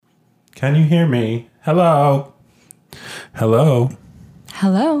Can you hear me? Hello? Hello?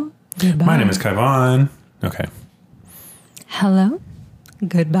 Hello? Goodbye. My name is Kai Vaughn. Okay. Hello?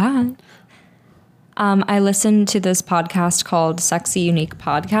 Goodbye. I listened to this podcast called Sexy Unique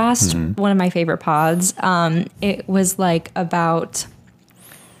Podcast, one of my favorite pods. It was like about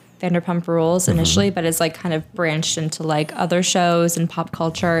Vanderpump Rules initially, but it's like kind of branched into like other shows and pop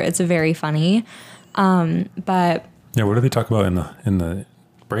culture. It's very funny. But Yeah, what do they talk about in the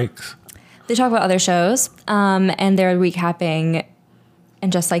breaks? they talk about other shows, and they're recapping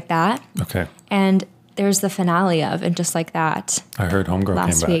and Just Like That. Okay. And there's the finale of And Just Like That I heard Homegirl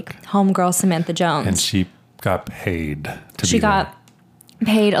last came week. back. Homegirl Samantha Jones. And she got paid to She be got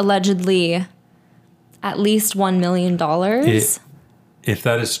paid allegedly at least $1 million. If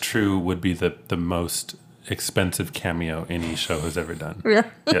that is true, would be the most expensive cameo any show has ever done. Really?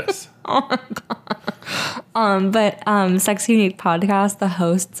 Yes. But Sexy Unique Podcast, the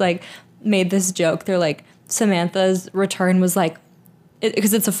hosts like made this joke. They're like, Samantha's return was like,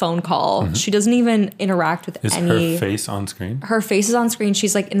 because it's a phone call. She doesn't even interact with Is any. her face on screen? Her face is on screen.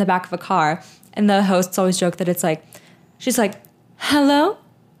 She's like in the back of a car. And the hosts always joke that it's like, she's like, hello,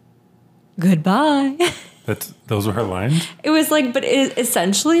 goodbye. Those were her lines? It was like, but it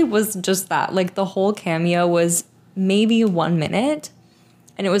essentially was just that. Like the whole cameo was maybe 1 minute.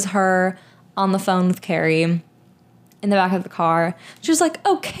 And it was her on the phone with Carrie in the back of the car. She was like,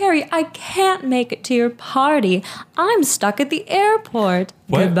 oh, Carrie, I can't make it to your party. I'm stuck at the airport.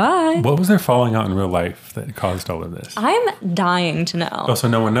 Goodbye. What was there falling out in real life that caused all of this? I'm dying to know. Oh, so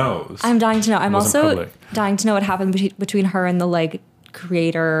no one knows. I'm dying to know. I'm wasn't also public. dying to know what happened between her and the like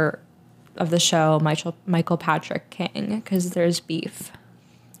creator of the show, Michael Patrick King, because there's beef.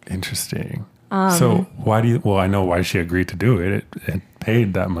 Interesting. So why I know why she agreed to do it. It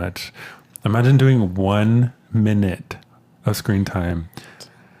paid that much. Imagine doing 1 minute of screen time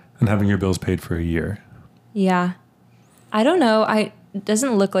and having your bills paid for a year. Yeah. I don't know. It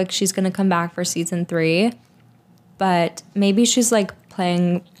doesn't look like she's going to come back for season 3, but maybe she's like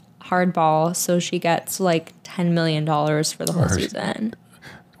playing hardball so she gets like $10 million for the whole season.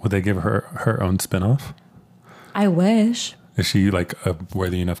 Would they give her her own spinoff? I wish. Is she like a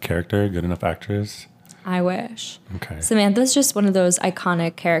worthy enough character, good enough actress? I wish. Okay. Samantha's just one of those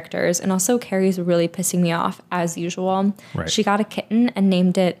iconic characters. And also Carrie's really pissing me off as usual. Right. She got a kitten and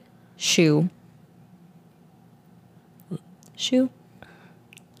named it Shoe. Shoe?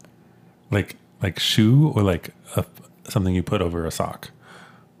 Like shoe or like something you put over a sock?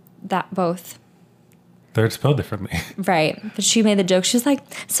 That both. They're spelled differently. Right. But she made the joke. She's like,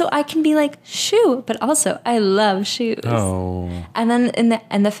 so I can be like Shoe, but also I love shoes. Oh. And then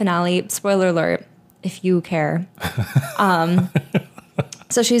in the finale, spoiler alert, if you care.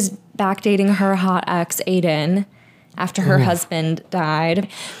 So she's back dating her hot ex, Aiden, after her husband died.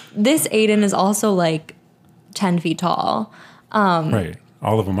 This Aiden is also like 10 feet tall. Right.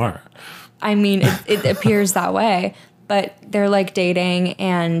 All of them are. I mean, it appears that way. But they're like dating,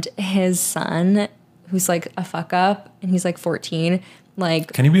 and his son, who's like a fuck up, and he's like 14,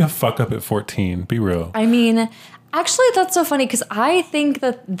 like... Can you be a fuck up at 14? Be real. I mean, actually, that's so funny because I think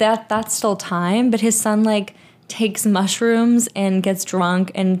that's still time, but his son like takes mushrooms and gets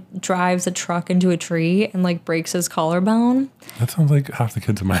drunk and drives a truck into a tree and like breaks his collarbone. That sounds like half the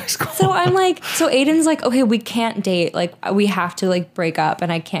kids in my school. So I'm like, so Aiden's like, okay, we can't date. Like we have to like break up, and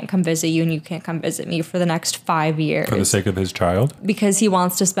I can't come visit you and you can't come visit me for the next 5 years. For the sake of his child? Because he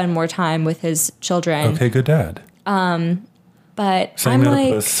wants to spend more time with his children. Okay, good dad. But Saying I'm that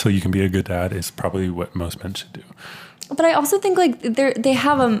like, up so you can be a good dad is probably what most men should do. but I also think like they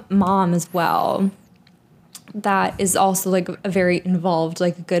have a mom as well that is also like a very involved,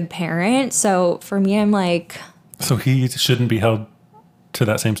 like a good parent. So for me, I'm like, So he shouldn't be held to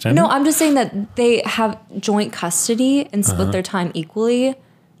that same standard? no, I'm just saying that they have joint custody and split their time equally.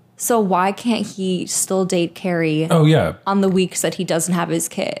 So why can't he still date Carrie Oh, yeah. on the weeks that he doesn't have his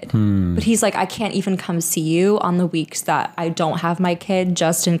kid? But he's like, I can't even come see you on the weeks that I don't have my kid,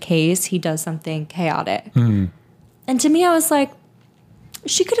 just in case he does something chaotic. And to me, I was like,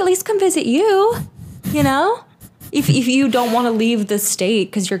 she could at least come visit you, you know? If you don't want to leave the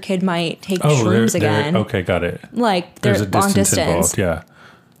state because your kid might take shrooms again. Okay, got it. Like, There's they're a long distance distance. involved, yeah.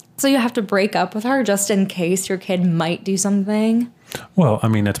 So you have to break up with her just in case your kid might do something. Well, I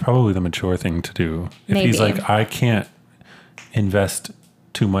mean, that's probably the mature thing to do. If he's Maybe. like, I can't invest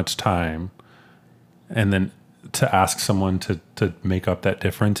too much time, and then to ask someone to make up that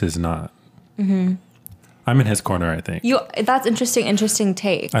difference is not. I'm in his corner, I think. That's interesting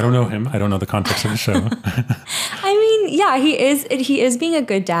take. I don't know him. I don't know the context of the show. I mean, yeah, he is being a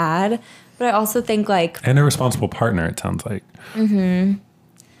good dad, but I also think like, And a responsible partner, it sounds like.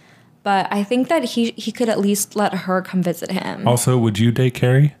 But I think that he could at least let her come visit him. Also, would you date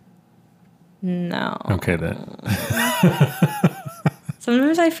Carrie? No. Okay, then.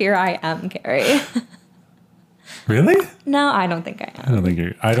 Sometimes I fear I am Carrie. Really? No, I don't think I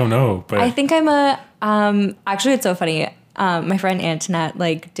am. I don't know, but I think I'm actually, it's so funny. My friend Antoinette,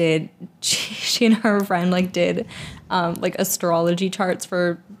 like, she and her friend, like, did, like, astrology charts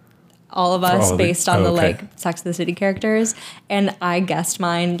for all of us based on the like Sex and the City characters. And I guessed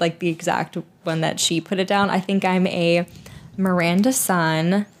mine, like, the exact one that she put it down. I think I'm a Miranda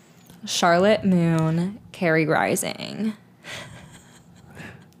Sun, Charlotte Moon, Carrie Rising.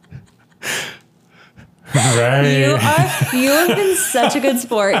 Right. You have been such a good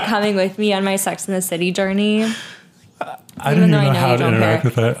sport coming with me on my Sex and the City journey. I don't even know how to interact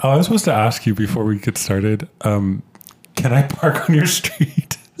with that. Oh, I was supposed to ask you before we get started. Can I park on your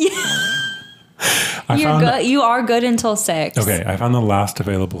street? Yeah. You are good until 6. Okay, I found the last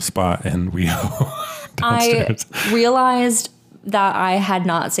available spot in WeHo downstairs. I realized that I had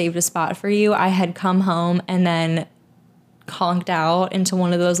not saved a spot for you. I had come home and then conked out into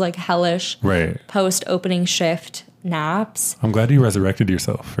one of those like hellish post-opening shift naps. I'm glad you resurrected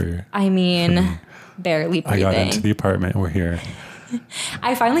yourself for barely breathing. I got into the apartment. We're here.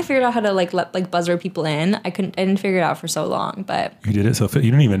 I finally figured out how to let buzzer people in. I didn't figure it out for so long, but you did it so you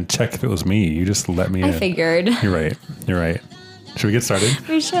didn't even check if it was me. You just let me in. I figured. You're right. Should we get started?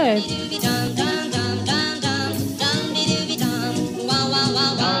 We should.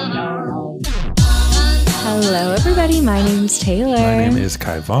 Hello, everybody. My name's Taylor. My name is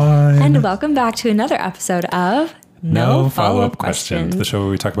Kai Vaughn. And welcome back to another episode of No Follow-Up Questions. The show where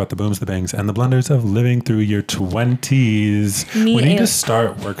we talk about the booms, the bangs, and the blunders of living through your 20s. We need to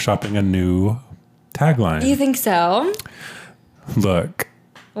start workshopping a new tagline. You think so? Look.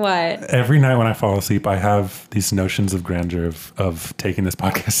 What? Every night when I fall asleep, I have these notions of grandeur of taking this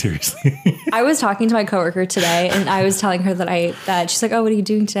podcast seriously. I was talking to my coworker today, and I was telling her that she's like, "Oh, what are you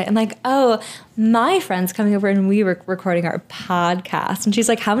doing today?" I'm like, "Oh, my friend's coming over, and we were recording our podcast." And she's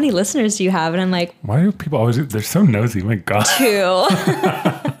like, "How many listeners do you have?" And I'm like, "Why do people always? They're so nosy. My God, 2."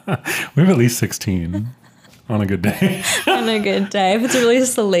 We have at least 16 on a good day. On a good day, if it's a really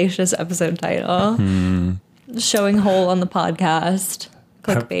salacious episode title, showing hole on the podcast.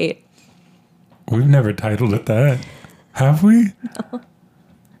 Clickbait. We've never titled it that. Have we? No.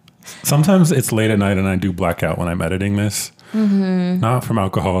 Sometimes it's late at night and I do black out when I'm editing this. Mm-hmm. Not from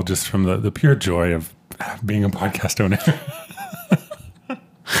alcohol, just from the pure joy of being a podcast owner.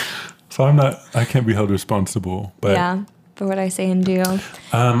 So I can't be held responsible. But yeah, for what I say and do.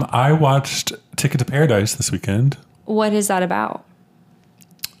 I watched Ticket to Paradise this weekend. What is that about?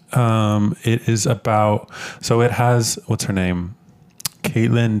 It is about, so it has, what's her name?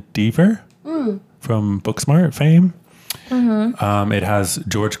 Caitlin Dever from Booksmart fame. Mm-hmm. It has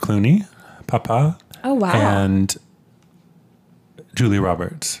George Clooney, Papa. Oh, wow. And Julia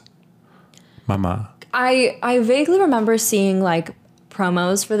Roberts, Mama. I vaguely remember seeing like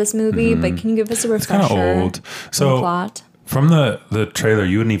promos for this movie, but can you give us a refresher? It's kind of old. So plot? From the trailer,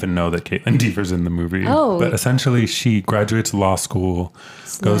 you wouldn't even know that Caitlin Dever's in the movie. Oh. But essentially, she graduates law school,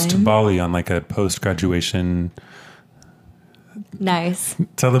 goes to Bali on like a post-graduation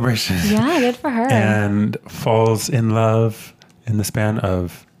celebration. Yeah, good for her. And falls in love in the span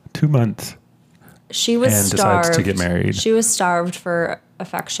of 2 months. She was starved. Decides to get married. She was starved for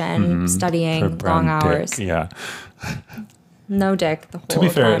affection, studying long hours. Dick. Yeah. No dick the whole time. To be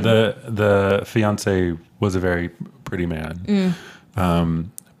fair, the fiance was a very pretty man.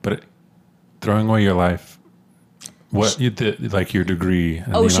 But throwing away your life, like your degree.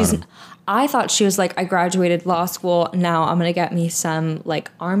 I thought she was like, I graduated law school. Now I'm going to get me some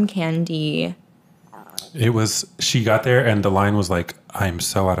like arm candy. She got there and the line was like, I'm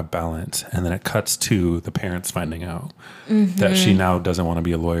so out of balance. And then it cuts to the parents finding out that she now doesn't want to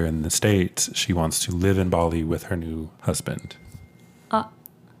be a lawyer in the States. She wants to live in Bali with her new husband.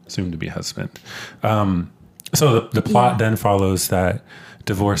 Soon to be husband. So the plot then follows that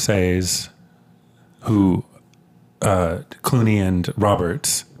divorcees who, Clooney and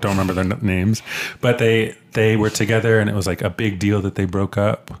Roberts, don't remember their names, but they were together and it was like a big deal that they broke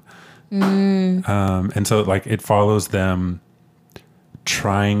up. And so like it follows them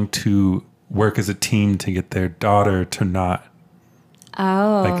trying to work as a team to get their daughter to not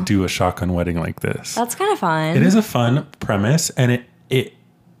like do a shotgun wedding like this. That's kind of fun. It is a fun premise and it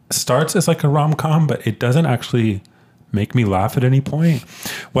starts as like a rom-com, but it doesn't actually make me laugh at any point.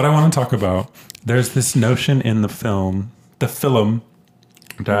 What I want to talk about, there's this notion in the film,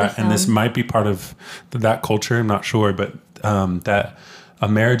 and this might be part of that culture, I'm not sure, but that a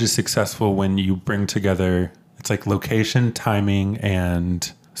marriage is successful when you bring together, it's like location, timing,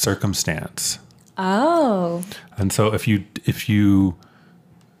 and circumstance. Oh. And so if you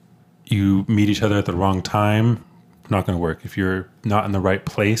meet each other at the wrong time, not going to work. If you're not in the right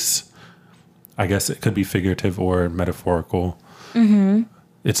place, I guess it could be figurative or metaphorical. Mm-hmm.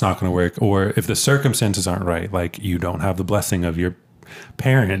 It's not going to work. Or if the circumstances aren't right, like you don't have the blessing of your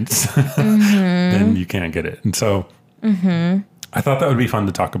parents, then you can't get it. And so I thought that would be fun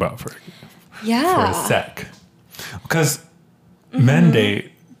to talk about for a sec. Because men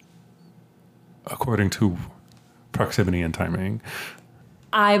date according to proximity and timing.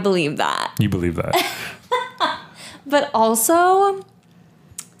 I believe that. You believe that. But also,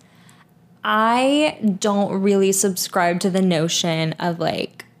 I don't really subscribe to the notion of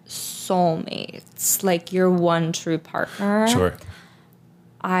like soulmates, like your one true partner. Sure.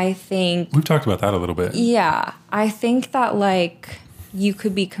 I think we've talked about that a little bit. Yeah. I think that like you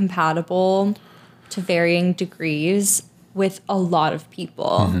could be compatible to varying degrees with a lot of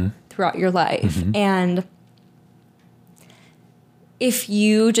people throughout your life. And if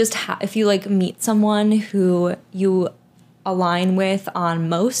you just if you like meet someone who you align with on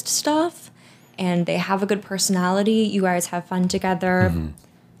most stuff and they have a good personality, you guys have fun together,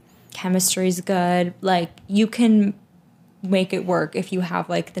 chemistry's good, like you can make it work if you have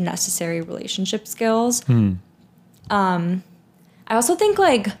like the necessary relationship skills. I also think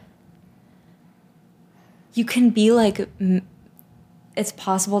like you can be like, it's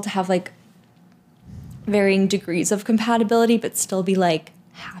possible to have like varying degrees of compatibility but still be like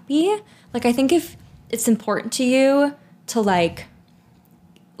happy. Like I think if it's important to you to like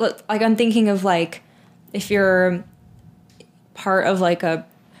I'm thinking of like if you're part of like a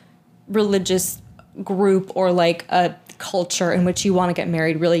religious group or like a culture in which you want to get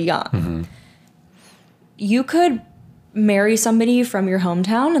married really young, you could marry somebody from your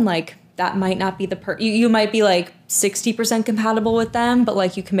hometown and like that might not be the you might be like 60% compatible with them, but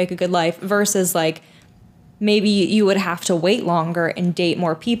like you can make a good life, versus like maybe you would have to wait longer and date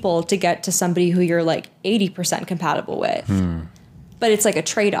more people to get to somebody who you're like 80% compatible with. But it's like a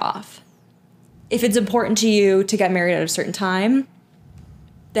trade-off. If it's important to you to get married at a certain time,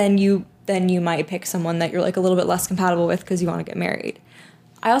 then you might pick someone that you're like a little bit less compatible with because you want to get married.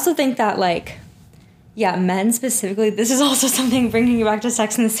 I also think that like, yeah, men specifically, this is also something bringing you back to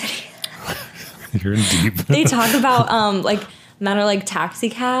Sex and the City. You're in deep. They talk about like men are like taxi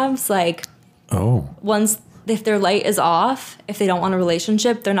cabs, like once if their light is off, if they don't want a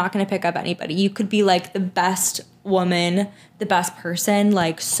relationship, they're not going to pick up anybody. You could be like the best woman, the best person,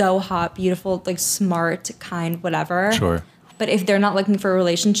 like so hot, beautiful, like smart, kind, whatever. Sure. But if they're not looking for a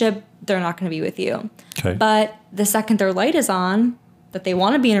relationship, they're not going to be with you. Okay. But the second their light is on, that they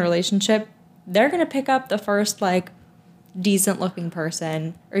want to be in a relationship, they're going to pick up the first like decent looking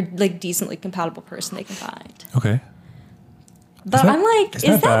person or like decently compatible person they can find. Okay. But I'm like, is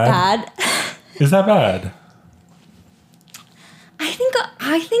that bad? Is that bad?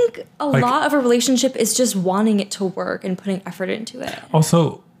 I think a like, lot of a relationship is just wanting it to work and putting effort into it.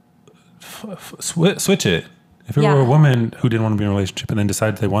 Also, switch it. If it were a woman who didn't want to be in a relationship and then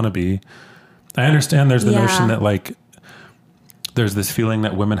decided they want to be, I understand there's the notion that like there's this feeling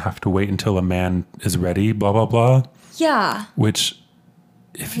that women have to wait until a man is ready, blah, blah, blah. Yeah. Which,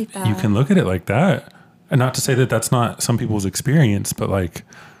 if you can look at it like that, and not to say that that's not some people's experience, but like,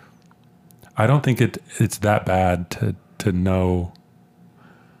 I don't think it's that bad to know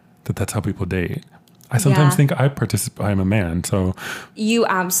that that's how people date. I sometimes think I'm a man, so you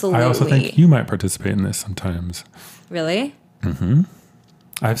absolutely. I also think you might participate in this sometimes. Really? Mm-hmm.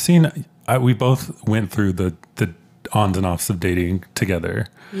 I've seen. We both went through the ons and offs of dating together.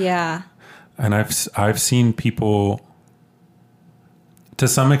 Yeah. And I've seen people. To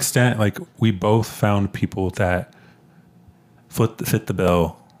some extent, like we both found people that fit the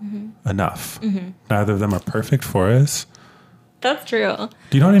bill enough. Neither of them are perfect for us. That's true.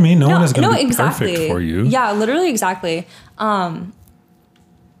 Do you know what I mean? No one is going to be perfect for you. Yeah, literally exactly. But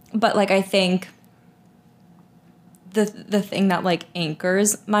like I think the thing that like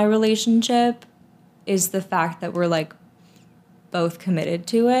anchors my relationship is the fact that we're like both committed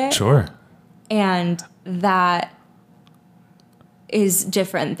to it. Sure. And that is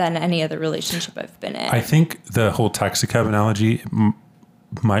different than any other relationship I've been in. I think the whole taxi cab analogy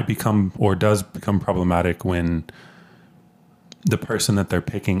might become or does become problematic when the person that they're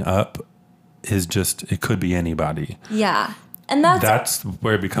picking up is just, it could be anybody. Yeah. And that's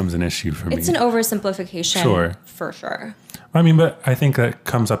where it becomes an issue for me. It's an oversimplification. Sure. For sure. I mean, but I think that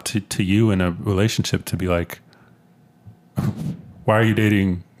comes up to you in a relationship to be like, why are you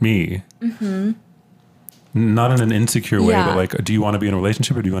dating me? Mm-hmm. Not in an insecure way, but like, do you want to be in a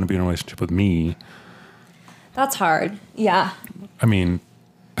relationship or do you want to be in a relationship with me? That's hard. Yeah. I mean,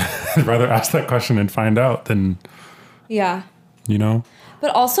 I'd rather ask that question and find out than, yeah. you know?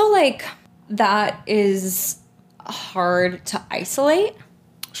 But also, like, that is hard to isolate.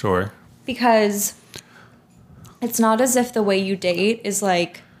 Sure. Because it's not as if the way you date is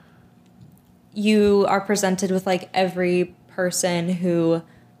like you are presented with like every person who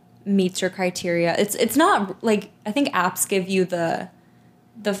meets your criteria. It's not like, I think apps give you the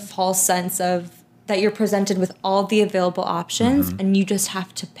false sense of that you're presented with all the available options and you just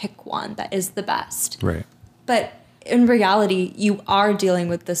have to pick one that is the best. Right. But in reality, you are dealing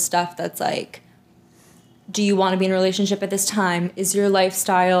with this stuff that's like, do you want to be in a relationship at this time? Is your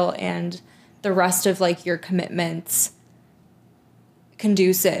lifestyle and the rest of like your commitments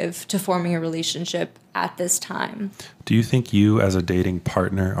conducive to forming a relationship at this time? Do you think you as a dating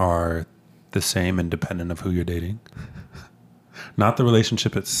partner are the same independent of who you're dating? Not the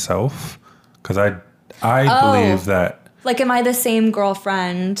relationship itself, because I believe that. Like, am I the same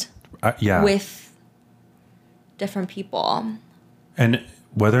girlfriend yeah. with different people? And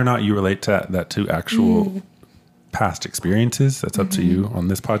whether or not you relate to that to actual past experiences, that's up to you on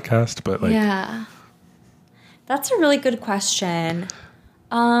this podcast. But like, yeah, that's a really good question.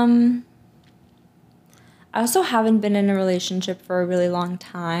 I also haven't been in a relationship for a really long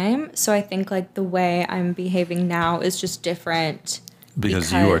time, so I think like the way I'm behaving now is just different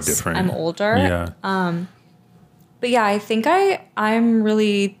because you are different. I'm older. Yeah. But yeah, I think I'm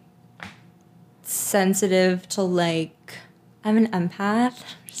really sensitive to like, I'm an empath.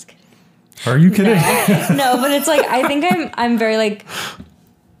 I'm just kidding. Are you kidding? No, but it's like, I think I'm very like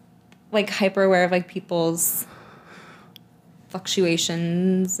hyper aware of like people's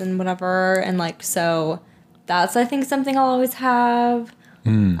fluctuations and whatever. And like, so that's, I think, something I'll always have.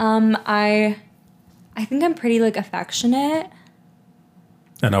 I think I'm pretty like affectionate.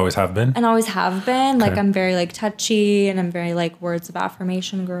 And always have been? And always have been. Okay. Like, I'm very like touchy and I'm very like words of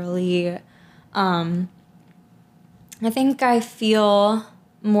affirmation girly. I think I feel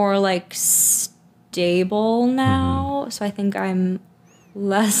more like stable now. So I think I'm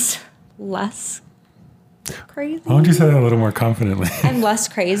less crazy. Why don't you say that a little more confidently? I'm less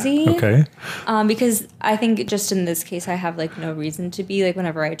crazy. Okay. Because I think just in this case, I have like no reason to be. Like,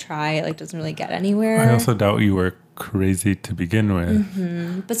 whenever I try, it like doesn't really get anywhere. I also doubt you were crazy to begin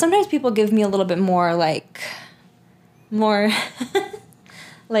with. But sometimes people give me a little bit more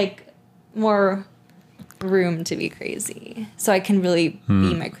more room to be crazy, so I can really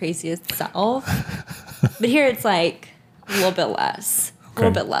be my craziest self. But here it's like a little bit less,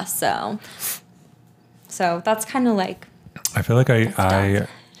 so. So that's kind of like. I feel like I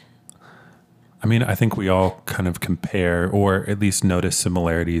mean, I think we all kind of compare or at least notice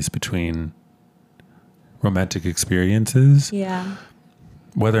similarities between romantic experiences. Yeah.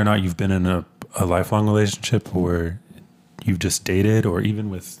 Whether or not you've been in a lifelong relationship or you've just dated, or even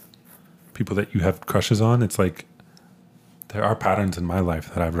with people that you have crushes on, it's like there are patterns in my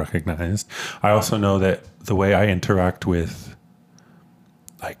life that I've recognized. I also know that the way I interact with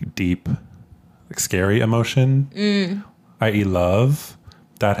like deep, like scary emotion, i.e. love,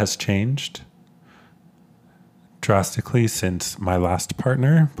 that has changed drastically since my last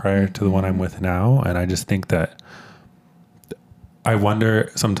partner prior to the one I'm with now. And I just think that I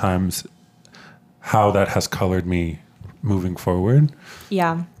wonder sometimes how that has colored me moving forward.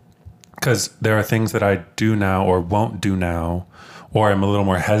 Yeah. Because there are things that I do now or won't do now, or I'm a little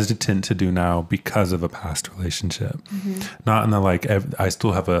more hesitant to do now because of a past relationship. Not in the like, I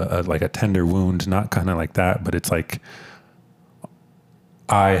still have a tender wound, not kind of like that, but it's like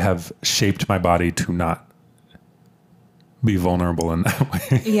I have shaped my body to not be vulnerable in that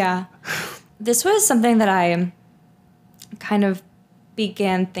way. Yeah. This was something that I kind of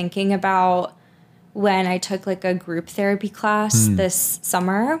began thinking about when I took like a group therapy class this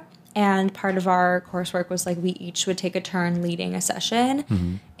summer. And part of our coursework was like we each would take a turn leading a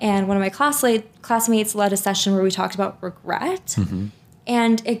session. And one of my classmates led a session where we talked about regret.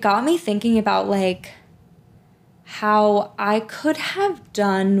 And it got me thinking about like how I could have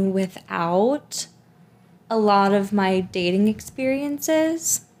done without a lot of my dating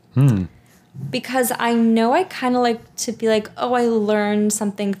experiences. Because I know I kind of like to be like, oh, I learned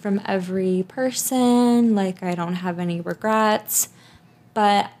something from every person. Like, I don't have any regrets.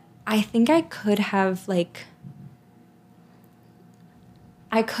 But I think I could have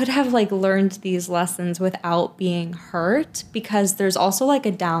learned these lessons without being hurt, because there's also like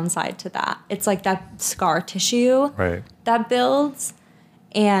a downside to that. It's like that scar tissue that builds.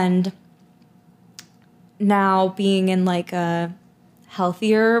 And now being in like a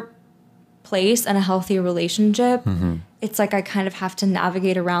healthier place and a healthier relationship, it's like I kind of have to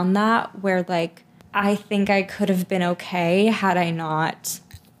navigate around that, where like I think I could have been okay had I not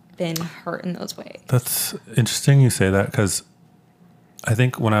been hurt in those ways. That's interesting you say that, because I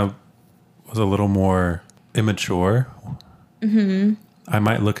think when I was a little more immature, I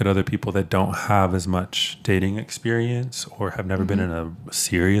might look at other people that don't have as much dating experience or have never been in a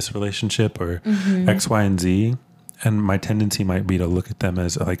serious relationship or X, Y, and Z. And my tendency might be to look at them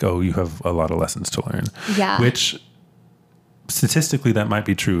as like, oh, you have a lot of lessons to learn. Yeah. Which statistically that might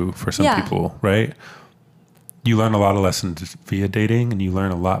be true for some people, right? You learn a lot of lessons via dating, and you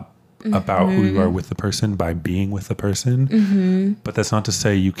learn a lot about who you are with the person by being with the person. But that's not to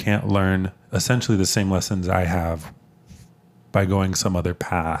say you can't learn essentially the same lessons I have by going some other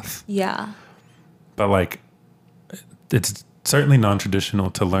path. Yeah. But like, it's certainly non-traditional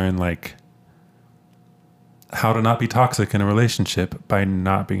to learn like how to not be toxic in a relationship by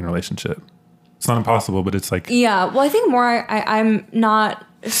not being in a relationship. It's not impossible, but it's like... Yeah. Well, I think more I'm not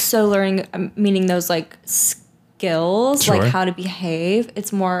so learning, meaning those like skills, Sure. like how to behave.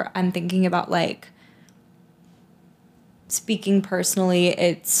 It's more, I'm thinking about like speaking personally.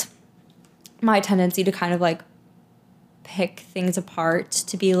 It's my tendency to kind of like pick things apart,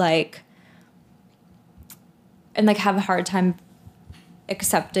 to be like, and like have a hard time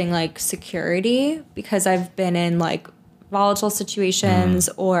accepting like security, because I've been in like volatile situations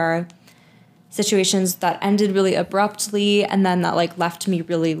or situations that ended really abruptly, and then that like left me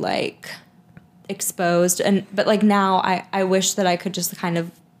really like exposed. But like now I wish that I could just kind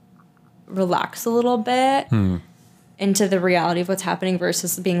of relax a little bit into the reality of what's happening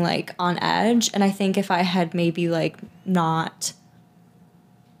versus being like on edge. And I think if I had maybe like not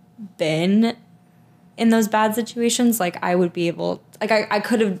been in those bad situations, like I would be able, like I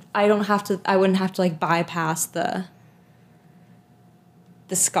wouldn't have to like bypass the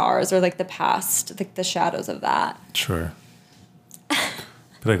scars or like the past, like the shadows of that. Sure.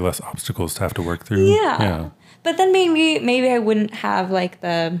 Be like less obstacles to have to work through. Yeah. But then maybe I wouldn't have like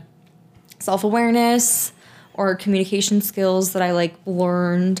the self-awareness or communication skills that I like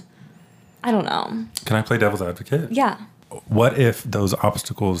learned. I don't know. Can I play devil's advocate? Yeah. What if those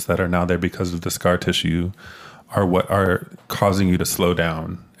obstacles that are now there because of the scar tissue are what are causing you to slow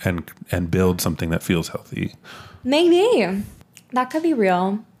down and build something that feels healthy? Maybe. That could be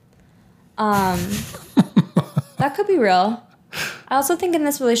real. That could be real. I also think in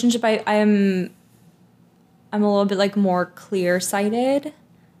this relationship I'm a little bit like more clear-sighted,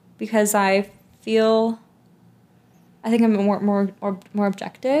 because I think I'm more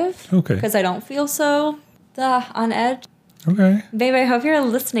objective. Okay. Because I don't feel so on edge. Okay. Babe, I hope you're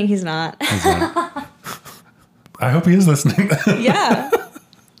listening. He's not. I hope he is listening. Yeah.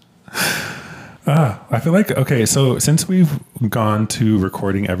 I feel like, okay, so since we've gone to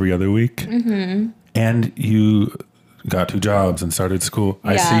recording every other week and you got 2 jobs and started school,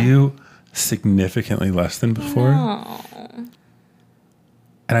 I see you significantly less than before.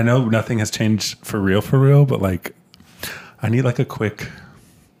 And I know nothing has changed for real, but like, I need like a quick...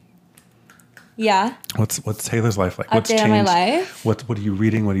 Yeah. What's Taylor's life like? What's Update changed? on my life? What are you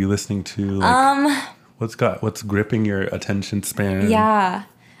reading? What are you listening to? Like, what's gripping your attention span? Yeah.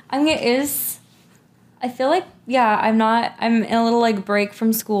 I mean, I feel like, I'm in a little like break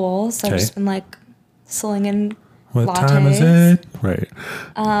from school. So I've just been like slinging What lattes. time is it? Right.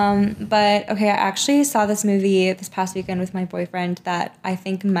 But okay, I actually saw this movie this past weekend with my boyfriend that I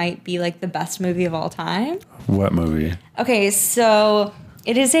think might be like the best movie of all time. What movie? Okay, so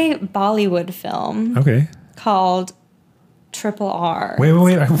it is a Bollywood film. Okay. Called Triple R. Wait.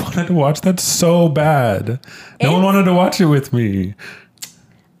 I wanted to watch that so bad. No one wanted to watch it with me.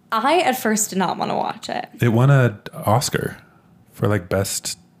 I at first did not want to watch it. It won an Oscar for like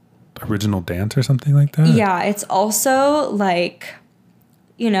best original dance or something like that. Yeah, it's also like,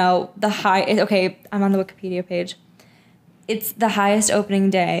 I'm on the Wikipedia page. It's the highest opening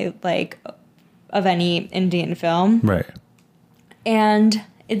day like of any Indian film. Right. And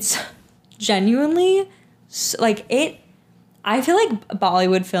it's genuinely like I feel like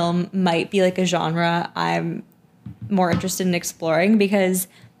Bollywood film might be like a genre I'm more interested in exploring, because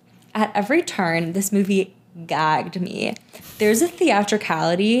at every turn this movie gagged me. There's a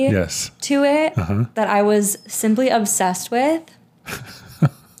theatricality to it that I was simply obsessed with.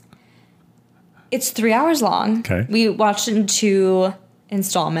 It's 3 hours long. Okay. We watched it in 2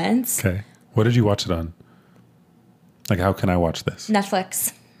 installments. Okay. What did you watch it on? Like, how can I watch this?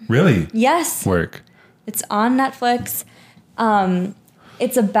 Netflix. Really? Yes. Work. It's on Netflix.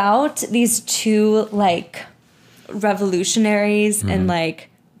 It's about these 2 like revolutionaries in like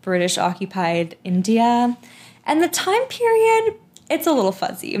British occupied India, and the time period, it's a little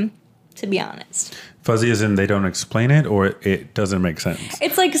fuzzy, to be honest. Fuzzy as in they don't explain it, or it doesn't make sense?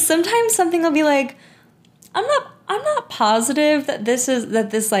 It's like sometimes something will be like, I'm I'm not positive that this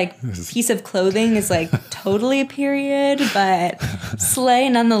piece of clothing is like totally a period, but slay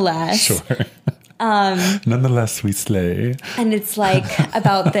nonetheless. Sure. Nonetheless, we slay. And it's like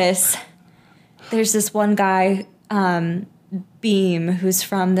about this. There's this one guy, Beam, who's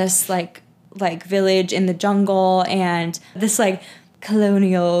from this like village in the jungle, and this like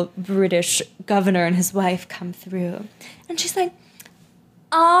colonial British governor and his wife come through, and she's like,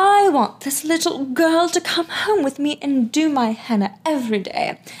 I want this little girl to come home with me and do my henna every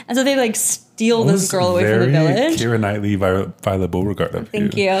day. And so they like steal this girl away from the village. Keira Knightley, Violet Beauregard of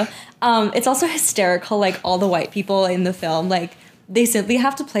Thank you. It's also hysterical, like all the white people in the film, like they simply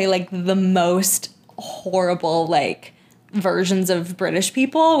have to play like the most horrible like versions of British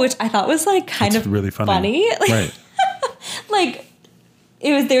people, which I thought was like kind of really funny. Like, right. Like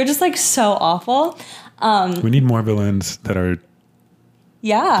they were just like so awful. We need more villains that are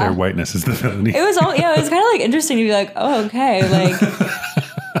their whiteness is the villainy. It was all it was kind of like interesting to be like, oh, okay,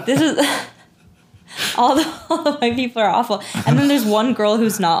 like this is all the white people are awful. And then there's one girl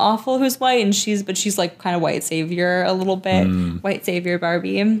who's not awful, who's white, and she's like kind of white savior a little bit. White savior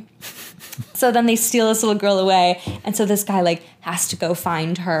Barbie. So then they steal this little girl away, and so this guy like has to go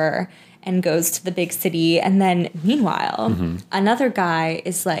find her and goes to the big city. And then meanwhile, another guy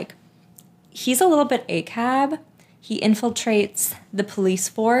is like, he's a little bit ACAB. He infiltrates the police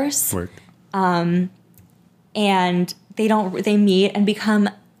force. And they meet and become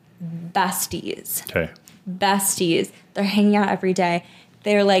besties. Okay. Besties. They're hanging out every day.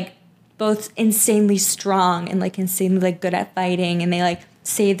 They're like both insanely strong and like insanely like good at fighting, and they like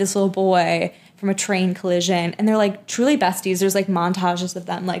save this little boy from a train collision, and they're like truly besties. There's like montages of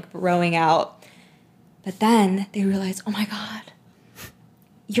them like rowing out. But then they realize, oh my God,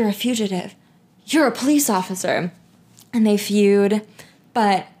 you're a fugitive. You're a police officer. And they feud.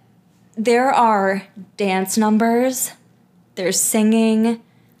 But there are dance numbers. There's singing.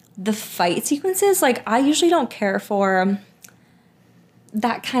 The fight sequences, like I usually don't care for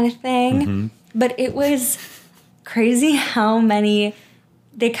that kind of thing. But it was crazy how many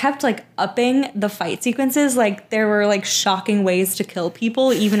they kept like upping the fight sequences. Like there were like shocking ways to kill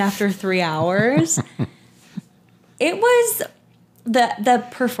people even after 3 hours. It was the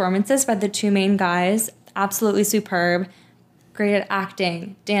performances by the two main guys, absolutely superb. Great at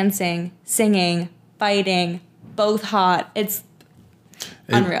acting, dancing, singing, fighting, both hot. It's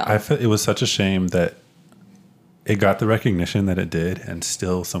unreal. I felt it was such a shame that it got the recognition that it did, and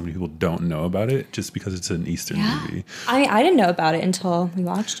still so many people don't know about it just because it's an Eastern movie. I didn't know about it until we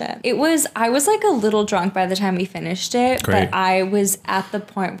watched it. I was like a little drunk by the time we finished it. Great. But I was at the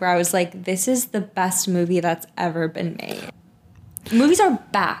point where I was like, this is the best movie that's ever been made. Movies are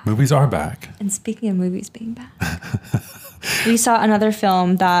back. Movies are back. And speaking of movies being back, we saw another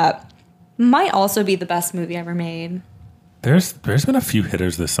film that might also be the best movie ever made. There's been a few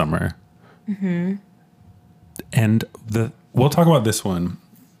hitters this summer. And we'll talk about this one.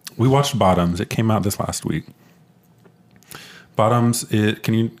 We watched Bottoms. It came out this last week. Bottoms,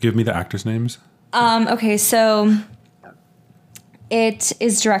 can you give me the actors' names? Okay, so it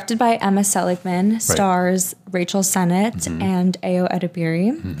is directed by Emma Seligman, stars Rachel Sennett and Ayo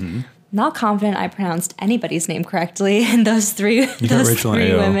Edebiri. Not confident I pronounced anybody's name correctly in those three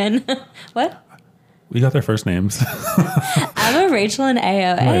women. What? We got their first names. Emma, Rachel, and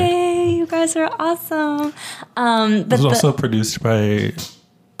Ayo. Right. Hey, you guys are awesome. It was also produced by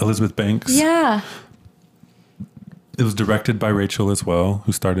Elizabeth Banks. Yeah. It was directed by Rachel as well,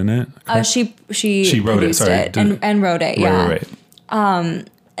 who starred in it. She wrote it, sorry, and wrote it. Yeah. Right.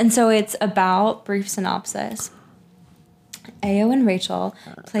 And so it's about, brief synopsis. Ayo and Rachel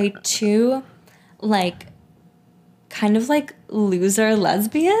play two, like, kind of like loser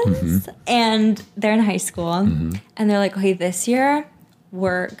lesbians, and they're in high school, and they're like, okay, this year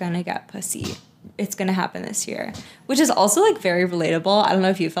we're gonna get pussy. It's gonna happen this year, which is also like very relatable. I don't know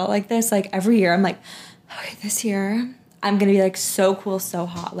if you felt like this. Like every year I'm like, okay, this year I'm gonna be like so cool, so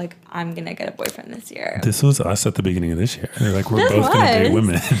hot. Like I'm gonna get a boyfriend this year. This was us at the beginning of this year. They're like, we're both gonna date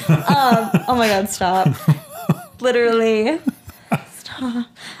women. Oh my God, stop. Literally. Stop.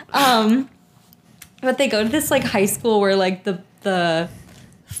 But they go to this like high school where like the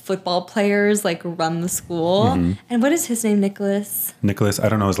football players like run the school. And what is his name? Nicholas, I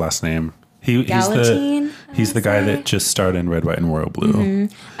don't know his last name. He's the guy that just starred in Red, White, and Royal Blue.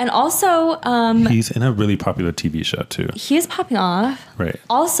 And also he's in a really popular TV show too. He is popping off. Right.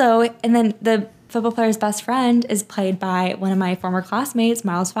 Also, and then the football player's best friend is played by one of my former classmates,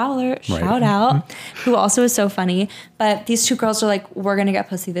 Miles Fowler, shout out, who also is so funny. But these two girls are like, we're going to get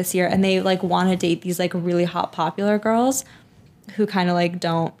pussy this year. And they like want to date these like really hot popular girls who kind of like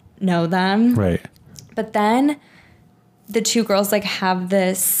don't know them. Right. But then the two girls like have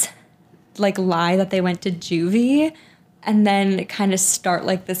this like lie that they went to juvie, and then kind of start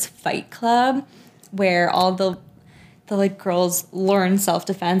like this fight club where all the like girls learn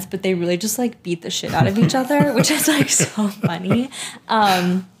self-defense, but they really just like beat the shit out of each other, which is like so funny.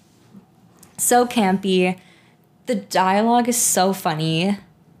 So campy. The dialogue is so funny.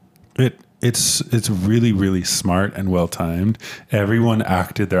 It's really, really smart and well timed. Everyone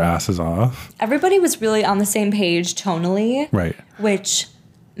acted their asses off. Everybody was really on the same page tonally. Right. Which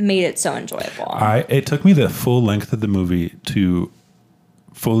made it so enjoyable. It took me the full length of the movie to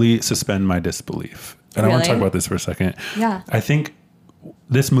fully suspend my disbelief. And I want to talk about this for a second. Yeah. I think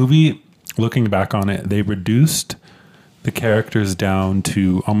this movie, looking back on it, they reduced the characters down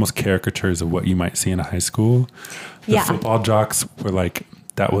to almost caricatures of what you might see in a high school. The football jocks were like,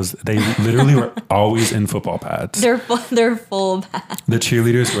 they literally were always in football pads. They're full pads. The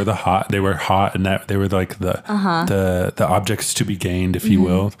cheerleaders were they were hot, and that they were like the objects to be gained, if you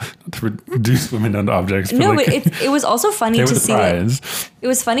will, to reduce women down to objects. No, like, but it was also funny to see. It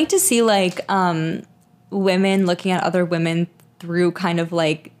was funny to see like women looking at other women through kind of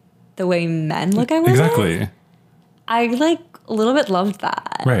like the way men look at women. Exactly. I like a little bit loved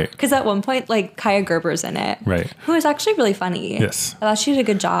that. Right. Because at one point, like Kaya Gerber's in it. Right. Who is actually really funny. Yes. I thought she did a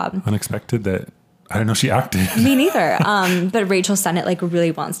good job. Unexpected that I didn't know she acted. Me neither. But Rachel Sennett like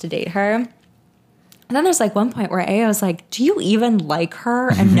really wants to date her. And then there's like one point where A, I was like, do you even like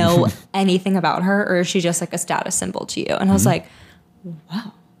her and know anything about her? Or is she just like a status symbol to you? And I was like,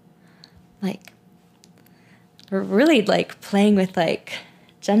 wow. Like, we're really like playing with like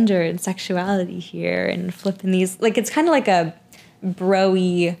gender and sexuality here and flipping these. Like, it's kind of like a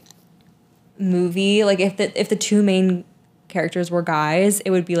bro-y movie. Like, if the two main characters were guys,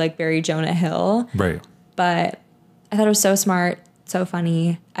 it would be like very Jonah Hill. Right. But I thought it was so smart, so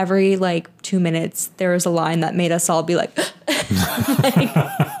funny. Every like 2 minutes, there was a line that made us all be like,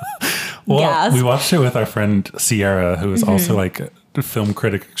 well, gasp. We watched it with our friend Sierra, who is also like a film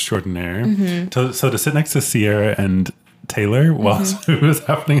critic extraordinaire. So to sit next to Sierra and Taylor whilst it was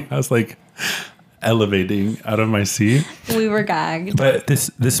happening, I was like elevating out of my seat. We were gagged. But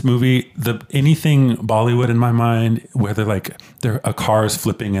this movie, anything Bollywood in my mind, where a car is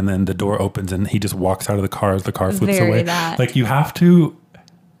flipping and then the door opens and he just walks out of the car as the car flips away. That. Like, you have to,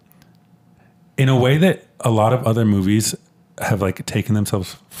 in a way that a lot of other movies have like taken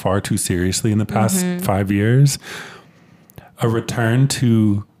themselves far too seriously in the past 5 years, a return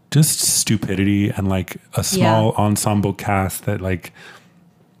to just stupidity and like a small ensemble cast that like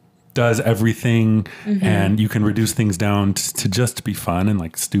does everything and you can reduce things down to just be fun and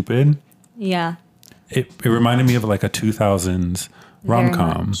like stupid. Yeah. It reminded me of like a 2000s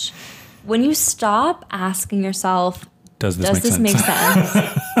rom-com. When you stop asking yourself, does this make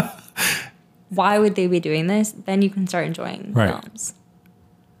sense? Why would they be doing this? Then you can start enjoying films.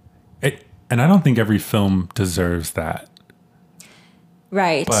 And I don't think every film deserves that.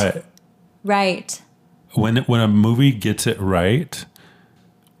 Right. But right. When a movie gets it right,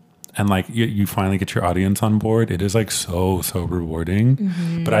 and like you finally get your audience on board, it is like so rewarding.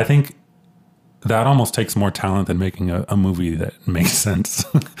 But I think that almost takes more talent than making a movie that makes sense.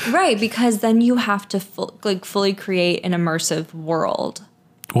 Right, because then you have to fully create an immersive world.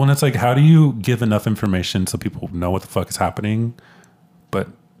 Well, and it's like, how do you give enough information so people know what the fuck is happening? But,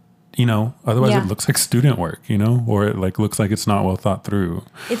 otherwise it looks like student work, or it like looks like it's not well thought through.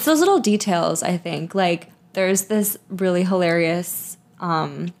 It's those little details, I think. Like, there's this really hilarious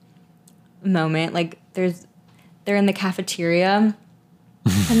moment. Like, they're in the cafeteria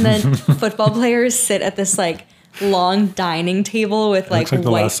and then football players sit at this like long dining table with like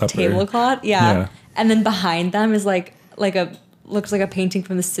white tablecloth. Yeah. And then behind them is looks like a painting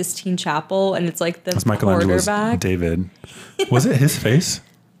from the Sistine Chapel, and it's like the quarterback. David. Was it his face?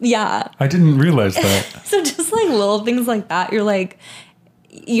 Yeah. I didn't realize that. So just like little things like that, you're like,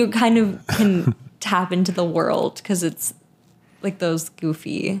 you kind of can tap into the world because it's like those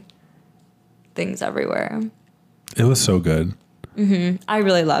goofy things everywhere. It was so good. I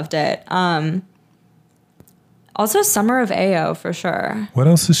really loved it. Also, Summer of AO for sure. What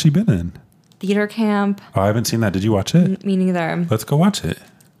else has she been in? Theater Camp. Oh, I haven't seen that. Did you watch it? Me neither. Let's go watch it.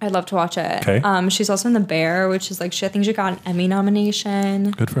 I'd love to watch it. Okay. She's also in The Bear, which is like, I think she got an Emmy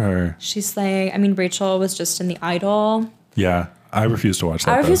nomination. Good for her. She's like, Rachel was just in The Idol. Yeah. I refuse to watch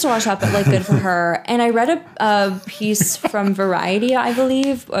that. I refuse to watch that, but like, good for her. And I read a piece from Variety, I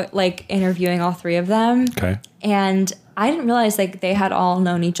believe, like interviewing all three of them. Okay. And I didn't realize like they had all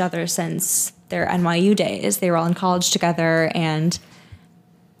known each other since their NYU days. They were all in college together and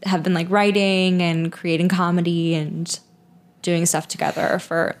have been like writing and creating comedy and doing stuff together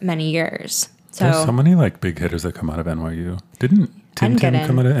for many years. So there's so many like big hitters that come out of NYU. Didn't Tim get in.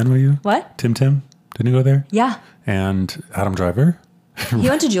 come out of NYU? What? Tim didn't he go there? Yeah. And Adam Driver. He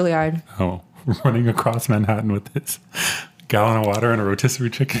went to Juilliard. Oh, running across Manhattan with his gallon of water and a rotisserie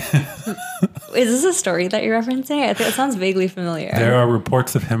chicken. Is this a story that you're referencing? I think it sounds vaguely familiar. There are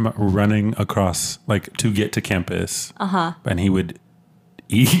reports of him running across, like, to get to campus. And he would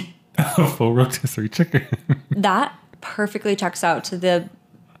eat a full rotisserie chicken. That perfectly checks out to the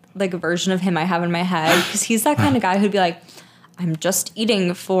like version of him I have in my head, because he's that kind of guy who'd be like, I'm just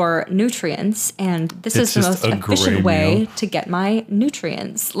eating for nutrients, and this is the most efficient way to get my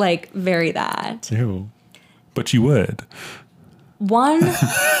nutrients. Like, very that. Ew. But you would.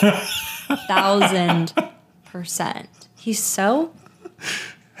 1,000%. He's so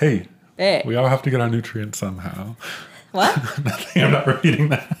Hey, big. we all have to get our nutrients somehow. What? Nothing, I'm not repeating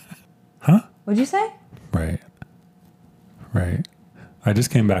that. What'd you say? Right. I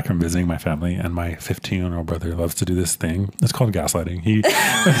just came back from visiting my family, and my 15-year-old brother loves to do this thing. It's called gaslighting.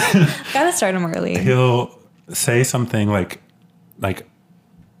 Gotta start him early. He'll say something like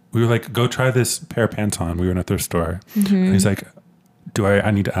we were like, go try this pair of pants on. We were in a thrift store. And he's like,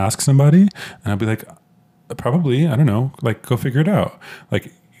 I need to ask somebody? And I'll be like, probably, I don't know. Like, go figure it out.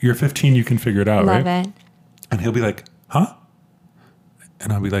 Like, you're 15, you can figure it out, Love right? it. And he'll be like, huh?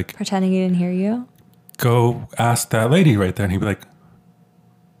 And I'll be like, Pretending he didn't hear you. go ask that lady right there. And he'd be like,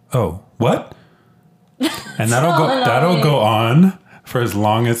 oh, what? And that'll go on for as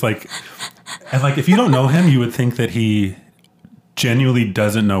long as like, and like, if you don't know him, you would think that he genuinely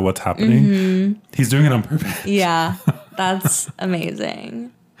doesn't know what's happening. He's doing it on purpose. Yeah, that's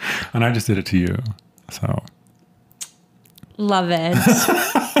amazing. And I just did it to you. So. Love it.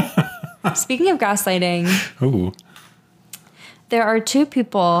 Speaking of gaslighting, Ooh. there are two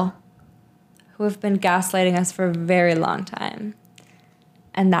people who have been gaslighting us for a very long time.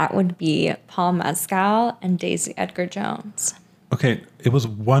 And that would be Paul Mescal and Daisy Edgar Jones. Okay, it was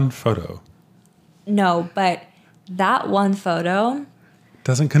one photo. No, but that one photo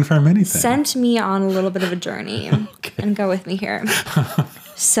Doesn't confirm anything. sent me on a little bit of a journey. Okay. And go with me here.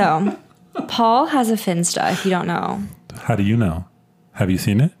 So, Paul has a Finsta, if you don't know. How do you know? Have you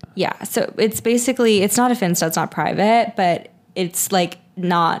seen it? Yeah, so it's basically, it's not a Finsta, it's not private, but it's like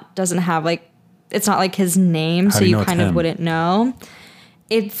doesn't have like, it's not like his name, How so do you you know it's kind of him? wouldn't know.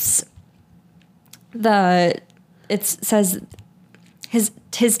 It says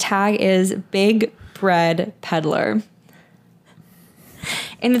his tag is Big Bread Peddler.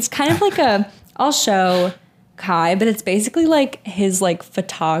 And it's kind of like I'll show Kai, but it's basically like his like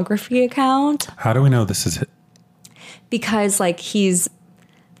photography account, How do we know this is it? because like he's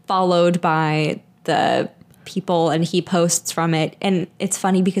followed by the people and he posts from it. And it's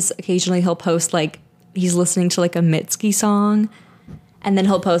funny because occasionally he'll post like he's listening to like a Mitski song, and then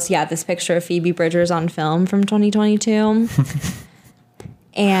he'll post this picture of Phoebe Bridgers on film from 2022.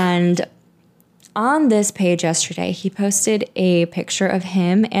 And on this page yesterday, he posted a picture of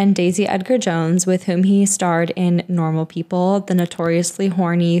him and Daisy Edgar Jones, with whom he starred in Normal People, the notoriously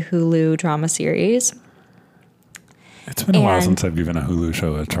horny Hulu drama series. It's been a while And- since I've given a Hulu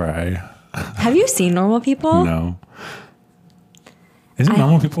show a try. Have you seen Normal People? No. Isn't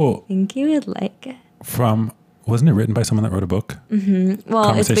Normal People I think you would like it. wasn't it written by someone that wrote a book? Well, it's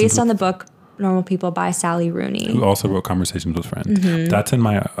Conversations based on with- the book Normal People by Sally Rooney. Who also wrote Conversations with Friends. That's in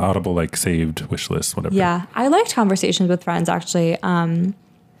my Audible, like, saved wish list, whatever. Yeah, I liked Conversations with Friends actually,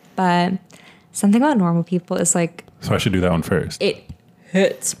 but something about Normal People is like So I should do that one first. it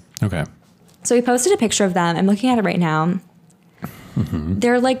hits. Okay. So he posted a picture of them. I'm looking at it right now.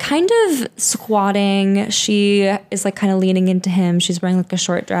 They're like kind of squatting. She is like kind of leaning into him. She's wearing like a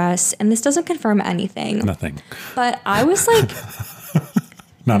short dress, and this doesn't confirm anything. Nothing. But I was like,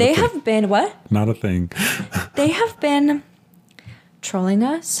 Not they a thing. have been what? Not a thing. They have been trolling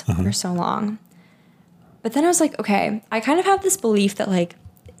us for so long. But then I was like, okay, I kind of have this belief that like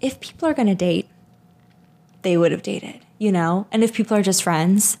if people are going to date, they would have dated, you know? And if people are just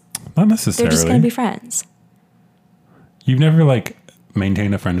friends, Not necessarily. they're just going to be friends. You've never, like,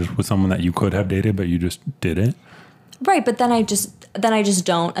 maintained a friendship with someone that you could have dated, but you just didn't? Right, but then I just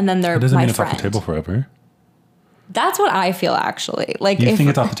don't, and then they're It doesn't my mean it's friend. off the table forever. That's what I feel actually. Like You if think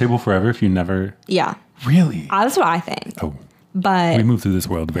it's off the table forever if you never... yeah, Really? that's what I think. Oh, But we move through this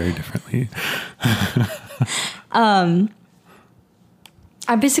world very differently.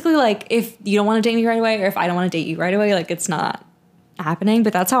 I'm basically like, if you don't want to date me right away, or if I don't want to date you right away, like it's not happening.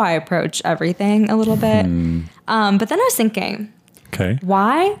 But that's how I approach everything a little bit. But then I was thinking, Okay.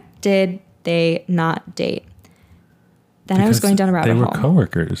 why did they not date? Then I was going down a rabbit They were hole.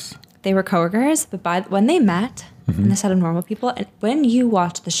 coworkers. They were coworkers, but when they met on the set of Normal People, and when you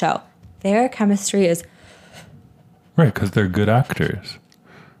watch the show, their chemistry is Right, because they're good actors.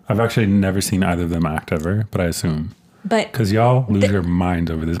 I've actually never seen either of them act ever, but I assume. but Because y'all lose your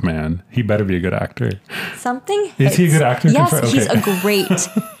mind over this man. He better be a good actor. something Is he a hits. good actor? Yes, Okay. he's a great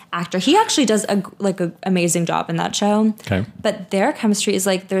actor. He actually does a amazing job in that show. Okay. But their chemistry is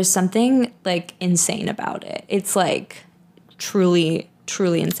like there's something like insane about it. It's like truly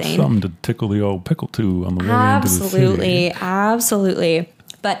insane. Something to tickle the old pickle to on the way into the city. Absolutely.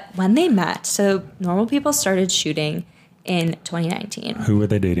 But when they met, so Normal People started shooting in 2019. Who were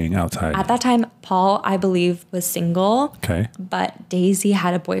they dating outside? At that time, Paul, I believe, was single, Okay. but Daisy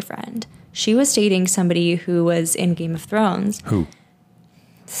had a boyfriend. She was dating somebody who was in Game of Thrones. Who?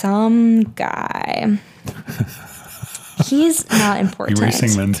 Some guy. He's not important.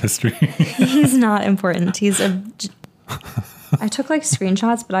 Erasing men's history. He's not important. I took like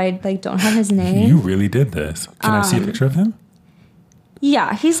screenshots, but I like don't have his name. You really did this. Can I see a picture of him?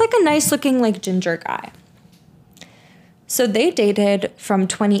 Yeah, he's like a nice looking like ginger guy. So they dated from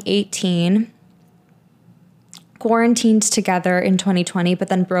 2018, quarantined together in 2020, but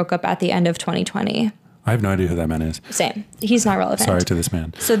then broke up at the end of 2020. I have no idea who that man is. Same. He's not relevant. Sorry to this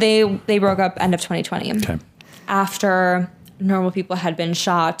man. So they broke up end of 2020. Okay. After Normal People had been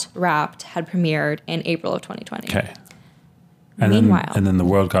shot, wrapped, had premiered in April of 2020. Okay. Meanwhile. And then the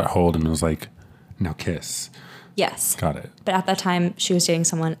world got hold and was like, now kiss. Yes. Got it. But at that time, she was dating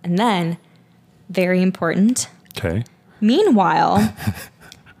someone. And then, very important, Okay. meanwhile,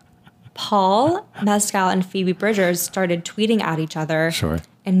 Paul Mescal and Phoebe Bridgers started tweeting at each other Sure.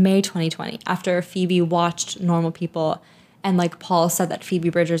 in May 2020 after Phoebe watched Normal People and like Paul said that Phoebe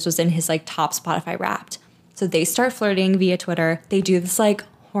Bridgers was in his like top Spotify Wrapped. So they start flirting via Twitter. They do this like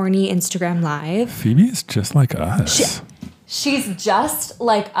horny Instagram live. Phoebe is just like us. She's just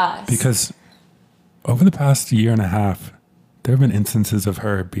like us. Because over the past year and a half, there have been instances of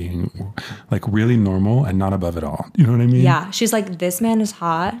her being like really normal and not above it all. You know what I mean? Yeah. She's like, this man is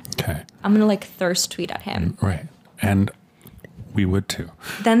hot. Okay. I'm going to like thirst tweet at him. Right. And we would too.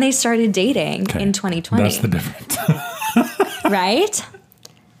 Then they started dating Okay. in 2020. That's the difference. Right?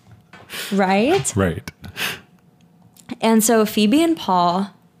 Right? Right. And so Phoebe and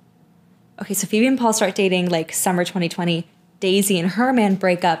Paul start dating like summer 2020. Daisy and her man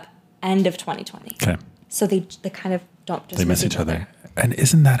break up end of 2020. Okay. So they kind of don't just They miss each other. And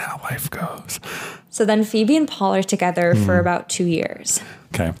isn't that how life goes? So then Phoebe and Paul are together for about 2 years.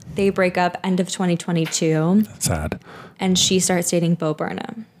 Okay. They break up end of 2022 Sad. and she starts dating Bo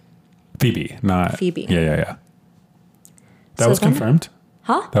Burnham. Phoebe, not Phoebe. Yeah. That So was then- confirmed?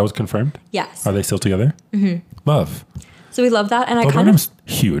 Huh? That was confirmed? Yes. Are they still together? Mm-hmm. Love. So we love that and Bo Burnham's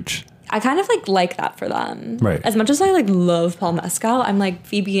huge. I kind of like that for them. Right. As much as I like love Paul Mescal, I'm like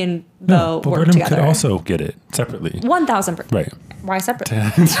Phoebe and Bo Bo work Burnham together. could also get it separately. 1000%. Right. Why separate?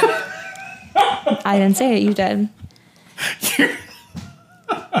 I didn't say it. You did.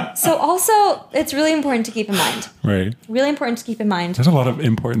 So also, it's really important to keep in mind. Right. Really important to keep in mind. There's a lot of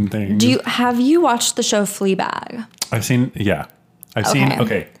important things. Have you watched the show Fleabag? I've seen, I've seen,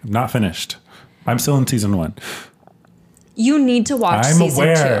 not finished. I'm still in season 1. You need to watch I'm season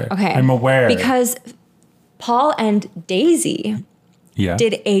aware. 2. Okay. I'm aware. Because Paul and Daisy Yeah.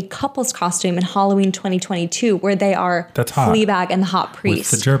 did a couple's costume in Halloween 2022 where they are That's hot. Fleabag and the hot With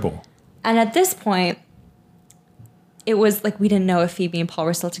priest. the gerbil. And at this point, it was like we didn't know if Phoebe and Paul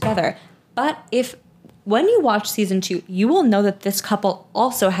were still together. But when you watch season 2, you will know that this couple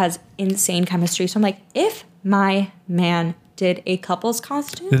also has insane chemistry. So I'm like, if my man did a couple's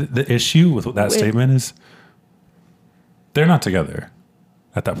costume, The issue with that statement is they're not together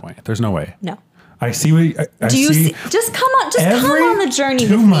at that point. There's no way. no. I see what I Do you see. just come on the journey Every with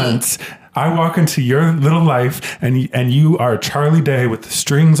 2 me. months, I walk into your little life, and you are Charlie Day with the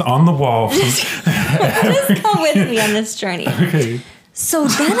strings on the wall. Just come with me on this journey. Okay. So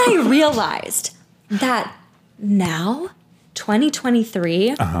then I realized that now,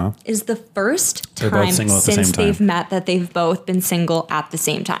 2023 is the first They're both time single at the since same time. they've met that they've both been single at the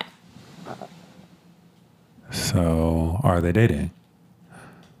same time. So, are they dating?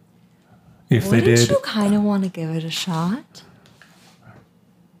 If Wouldn't they did, you kind of want to give it a shot?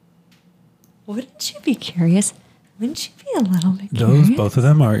 Wouldn't you be curious? Wouldn't you be a little bit curious? both of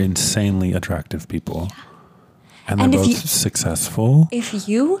them are insanely attractive people, and they're And if both you- successful. If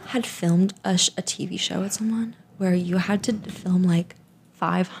you had filmed a TV show with someone where you had to film like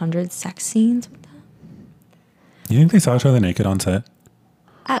 500 sex scenes with them, You think they saw each other naked on set?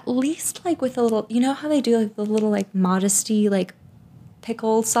 at least like with a little, you know how they do like the little like modesty like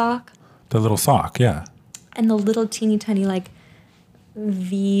pickle sock The little sock, yeah. and the little teeny tiny like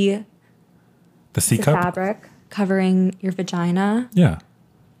V The C the cup, fabric covering your vagina. yeah.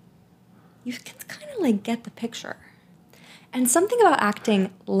 you can kind of like get the picture. And something about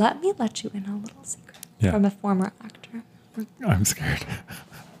acting, let me let you in a little secret from a former actor. I'm scared.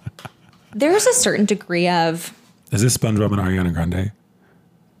 There's a certain degree of... Is this SpongeBob and Ariana Grande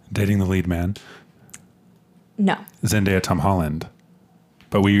dating the lead man? No. Zendaya, Tom Holland.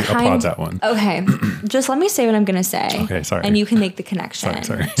 But we applaud that one. Okay. Just let me say what I'm going to say. Okay, sorry. And you can make the connection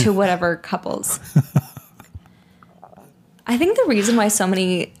to whatever couples. I think the reason why so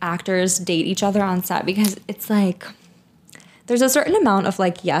many actors date each other on set, because it's like, there's a certain amount of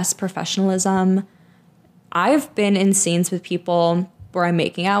like, yes, professionalism. I've been in scenes with people where I'm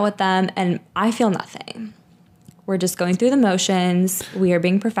making out with them and I feel nothing. We're just going through the motions. We are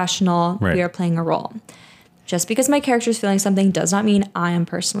being professional. Right. We are playing a role. Just because my character is feeling something does not mean I am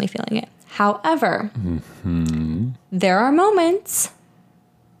personally feeling it. However, there are moments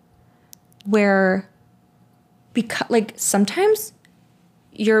where, because like sometimes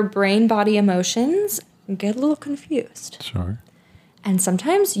your brain body emotions get a little confused. Sure. And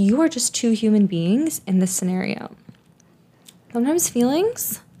sometimes you are just two human beings in this scenario. Sometimes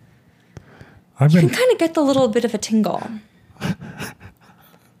feelings, you can kind of get the little bit of a tingle.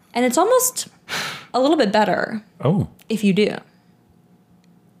 And it's almost a little bit better if you do.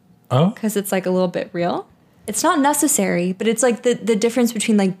 Oh? Because it's like a little bit real. It's not necessary, but it's like the difference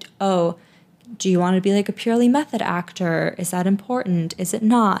between like, oh, do you want to be like a purely method actor? Is that important? Is it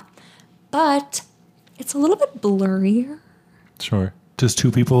not? But it's a little bit blurrier. Sure. Just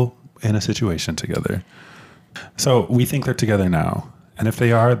two people in a situation together. So we think they're together now. And if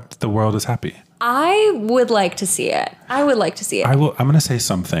they are, the world is happy. I would like to see it. I would like to see it. I'm going to say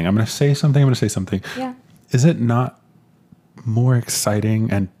something. Yeah. Is it not more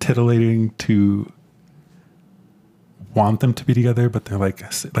exciting and titillating to want them to be together, but they're like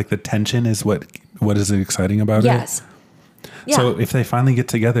the tension is what is exciting about it? Yes. Yeah. So if they finally get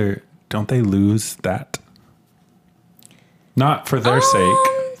together, don't they lose that? Not for their sake,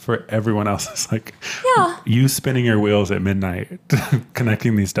 for everyone else's. Like, you spinning your wheels at midnight,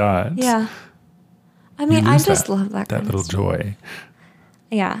 connecting these dots. Yeah. I mean, I just love that little joy.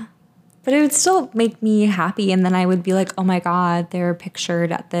 Yeah. But it would still make me happy. And then I would be like, oh my God, they're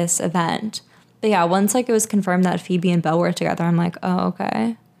pictured at this event. But yeah, once like it was confirmed that Phoebe and Beau were together, I'm like, oh,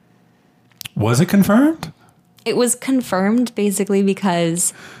 okay. Was it confirmed? It was confirmed basically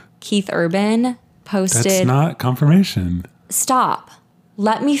because Keith Urban posted. That's not confirmation. Stop.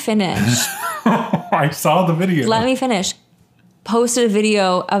 Let me finish. I saw the video. Let me finish. Posted a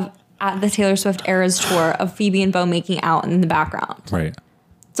video of at the Taylor Swift Eras tour of Phoebe and Beau making out in the background. Right.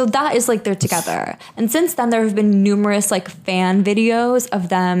 So that is like they're together. And since then there have been numerous like fan videos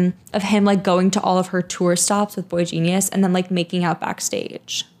of him like going to all of her tour stops with Boy Genius and then like making out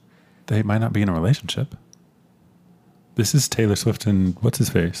backstage. They might not be in a relationship. This is Taylor Swift and what's his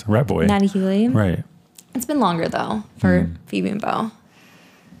face? Rat Boy. Natty Healy. Right. It's been longer though for Phoebe and Beau.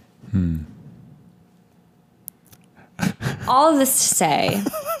 All of this to say.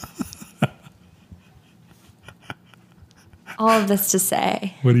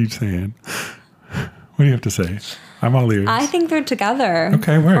 What are you saying? What do you have to say? I'm all ears. I think they're together.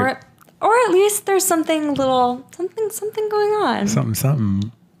 Okay, word. Or at least there's something going on.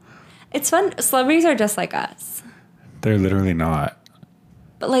 Something. It's fun. Celebrities are just like us. They're literally not.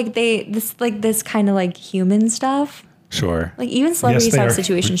 But like this kind of like human stuff. Sure. Like even celebrities have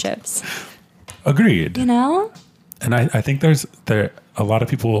situationships. Agreed. You know? And I think there a lot of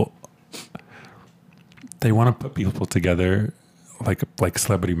people, they want to put people together like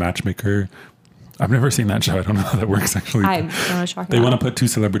Celebrity Matchmaker. I've never seen that show. I don't know how that works actually. I don't know what you're They want to put two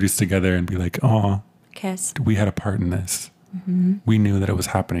celebrities together and be like, oh, kiss. We had a part in this. Mm-hmm. We knew that it was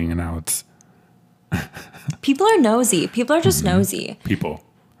happening and now it's... People are nosy. People are just nosy. People.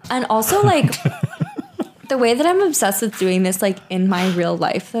 And also like the way that I'm obsessed with doing this like in my real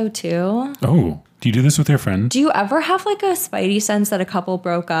life though too. Oh, do you do this with your friends? Do you ever have like a spidey sense that a couple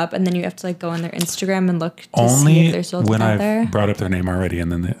broke up and then you have to like go on their Instagram and look to see if they're still together? Only when I've brought up their name already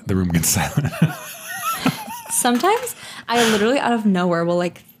and then the room gets silent. Sometimes I literally out of nowhere will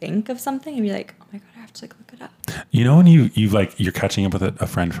like think of something and be like, oh my God, I have to like look it up. You know when you're catching up with a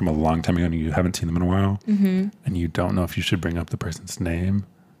friend from a long time ago and you haven't seen them in a while and you don't know if you should bring up the person's name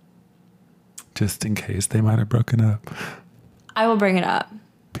just in case they might have broken up. I will bring it up.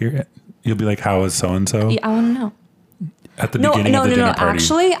 Period. You'll be like, how is so-and-so? Yeah, I want to know. At the beginning of the dinner party.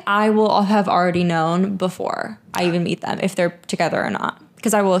 Actually, I will have already known before I even meet them if they're together or not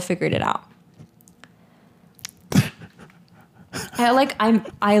because I will have figured it out.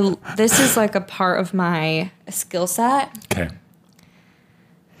 This is like a part of my skill set. Okay.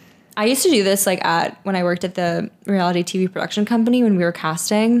 I used to do this like when I worked at the reality TV production company when we were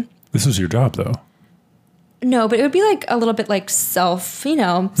casting. This was your job, though. No, but it would be like a little bit like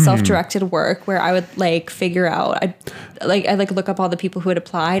self-directed work where I would like figure out, I'd look up all the people who had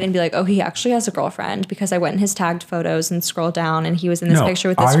applied and be like, oh, he actually has a girlfriend, because I went in his tagged photos and scrolled down and he was in this picture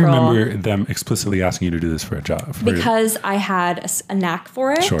with this girl. I remember them explicitly asking you to do this for a job. Because I had a knack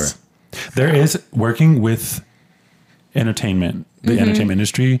for it. Sure. There is, working with entertainment, the entertainment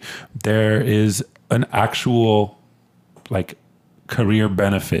industry, there is an actual like career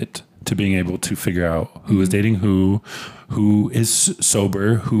benefit to being able to figure out who is dating who is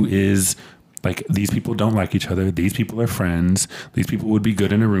sober, who is like, these people don't like each other, these people are friends, these people would be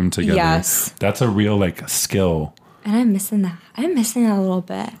good in a room together. Yes. That's a real like skill. And I'm missing that. I'm missing that a little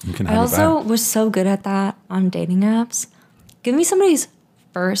bit. I also was so good at that on dating apps. Give me somebody's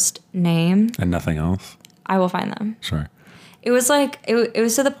first name. And nothing else. I will find them. Sure. It was like, it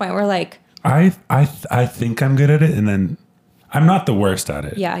was to the point where like. I think I'm good at it, and then I'm not the worst at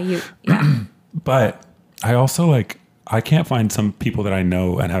it. Yeah, But I also like, I can't find some people that I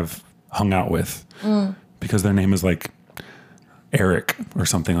know and have hung out with because their name is like Eric or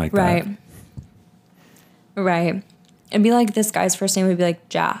something like that. Right. It'd be like, this guy's first name would be like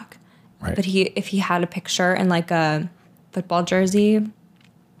Jack. Right. But if he had a picture in like a football jersey,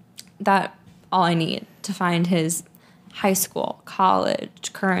 that all I need to find his high school,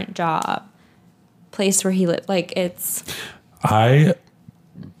 college, current job, place where he lived. Like, it's...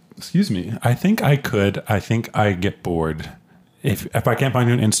 Excuse me. I think I get bored. If I can't find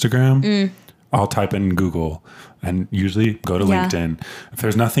you on Instagram, I'll type in Google and usually go to LinkedIn. If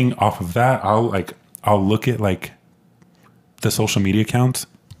there's nothing off of that, I'll look at like the social media accounts.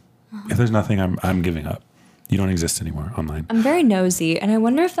 If there's nothing, I'm giving up. You don't exist anymore online. I'm very nosy, and I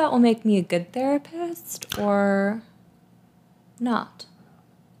wonder if that will make me a good therapist or not.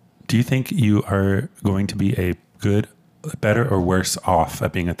 Do you think you are going to be a good, better, or worse off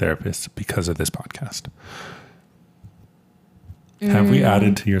at being a therapist because of this podcast? Have we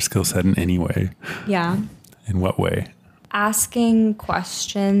added to your skill set in any way? Yeah. In what way? Asking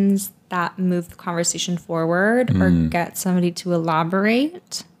questions that move the conversation forward or get somebody to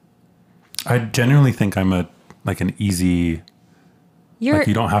elaborate. I genuinely think I'm an easy... like,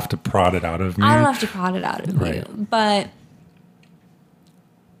 you don't have to prod it out of me. I don't have to prod it out of you. But...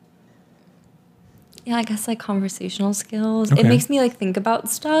 yeah, I guess like conversational skills. Okay. It makes me like think about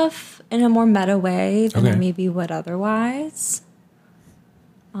stuff in a more meta way than I maybe would otherwise.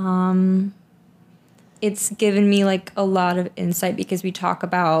 It's given me like a lot of insight because we talk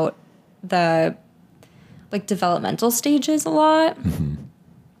about the like developmental stages a lot. Mm-hmm.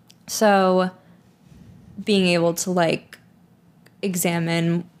 So being able to like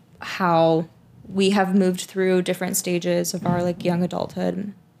examine how we have moved through different stages of our like young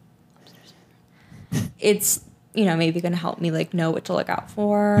adulthood, it's, you know, maybe going to help me like know what to look out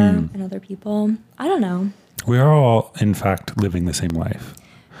for in other people. I don't know. We are all, in fact, living the same life.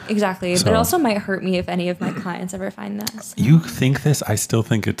 Exactly. So, but it also might hurt me if any of my clients ever find this. You think this? I still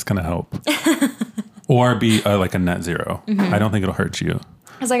think it's going to help. Or be like a net zero. Mm-hmm. I don't think it'll hurt you.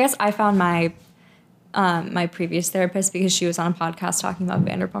 Because I guess I found my my previous therapist because she was on a podcast talking about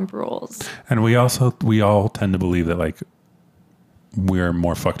Vanderpump Rules. And we all tend to believe that like we're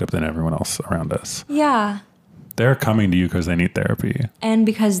more fucked up than everyone else around us. Yeah. They're coming to you because they need therapy. And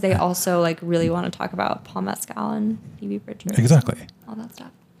because they also like really want to talk about Paul Mescal and Phoebe Bridgers. Exactly. All that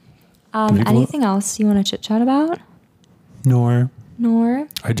stuff. Anything else you want to chit chat about? Nor.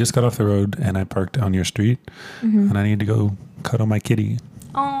 I just got off the road and I parked on your street and I need to go cuddle my kitty.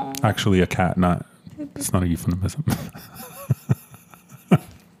 Oh. Actually a cat, it's not a euphemism.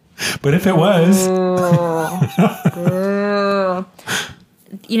 But if it was.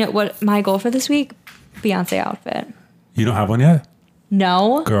 You know what my goal for this week? Beyonce outfit. You don't have one yet?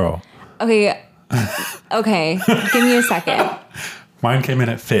 No. Girl. Okay. Give me a second. Mine came in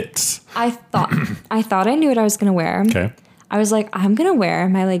at fits. I thought I knew what I was going to wear. Okay. I was like, I'm going to wear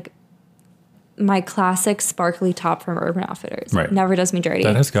my classic sparkly top from Urban Outfitters. Right. Never does me dirty.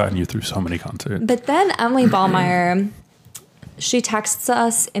 That has gotten you through so many concerts. But then Emily Ballmeyer, she texts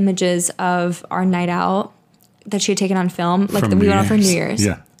us images of our night out that she had taken on film. Like we went out for New Year's.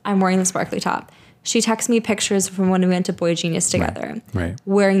 Yeah. I'm wearing the sparkly top. She texts me pictures from when we went to Boy Genius together. Right.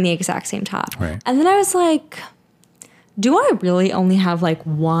 Wearing the exact same top. Right. And then I was like, do I really only have like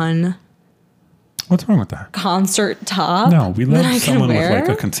one? What's wrong with that? Concert top? No, we love someone with like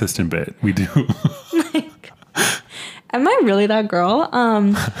a consistent bit. We do. Like, am I really that girl?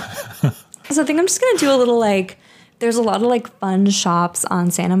 So I think I'm just going to do a little like, there's a lot of like fun shops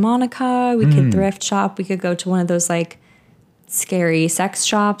on Santa Monica. We could thrift shop. We could go to one of those like scary sex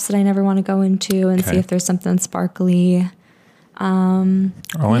shops that I never want to go into and see if there's something sparkly.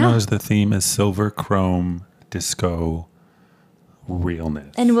 All I know is the theme is silver, chrome, disco,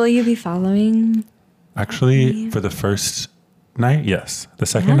 realness. And will you be following? Actually, for the first night, yes. The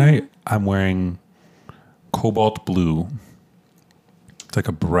second night, I'm wearing cobalt blue. It's like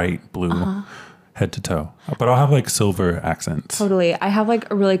a bright blue head to toe. But I'll have like silver accents. Totally. I have like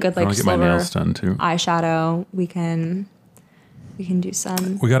a really good like I want to get my silver nails done too. eyeshadow. We can do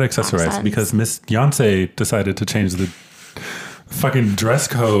some. We got to accessorize accents. because Miss Beyonce decided to change the fucking dress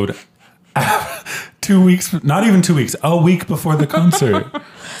code 2 weeks, not even 2 weeks, a week before the concert.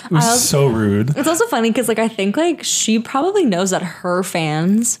 It was so rude. It's also funny because like I think like she probably knows that her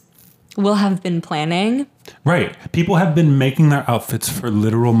fans will have been planning. Right. People have been making their outfits for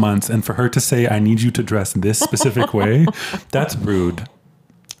literal months, and for her to say, I need you to dress this specific way, that's rude.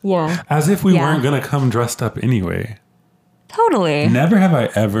 Yeah. As if we weren't going to come dressed up anyway. Totally. Never have I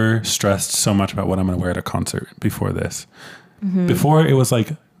ever stressed so much about what I'm going to wear at a concert before this. Mm-hmm. Before it was like,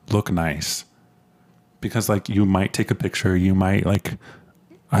 look nice. Because like you might take a picture, you might like,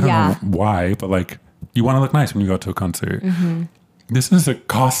 I don't know why, but like you want to look nice when you go to a concert. Mm-hmm. This is a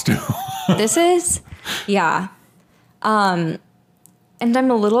costume. This is, yeah. And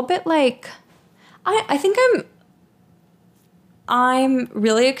I'm a little bit like, I think I'm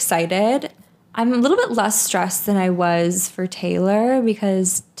really excited. I'm a little bit less stressed than I was for Taylor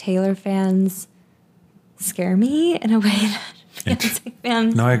because Taylor fans scare me in a way that Beyonce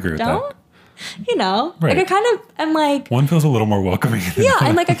fans No, I agree with don't. that. You know, Right. like I kind of am like, One feels a little more welcoming. Than yeah,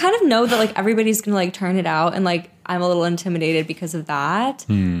 and like I kind of know that like everybody's gonna like turn it out, and like I'm a little intimidated because of that.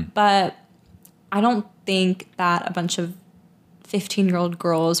 But I don't think that a bunch of 15-year-old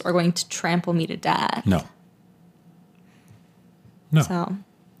girls are going to trample me to death. No. So,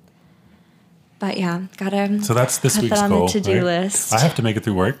 but yeah, gotta. So that's this put week's that on goal. the to-do right? list. I have to make it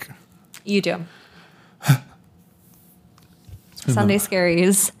through work. You do. Sunday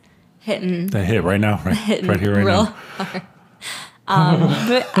Scaries hitting. They hit right now, right here, right real now. hard.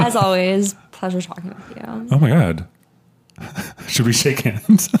 But as always, pleasure talking with you. Oh my God. Should we shake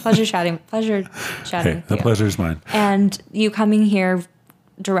hands? Pleasure chatting. Pleasure chatting Hey, with the you. pleasure is mine. And you coming here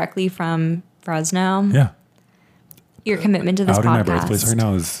directly from Fresno. Yeah. Your commitment to this Out in my podcast. birthplace right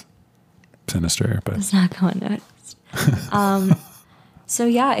now is sinister, but It's not going noticed. So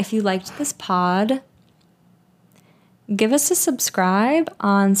yeah, if you liked this pod, give us a subscribe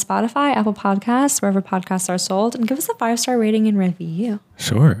on Spotify, Apple Podcasts, wherever podcasts are sold, and give us a 5-star rating and review.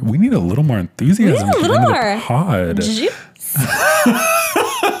 sure. We need a little more enthusiasm. We need a little at the more. end of the pod. Did you?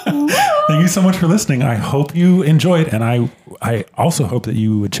 Thank you so much for listening. I hope you enjoyed, and I also hope that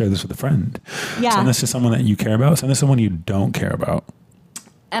you would share this with a friend. Yeah. Send this to someone that you care about. Send this to someone you don't care about.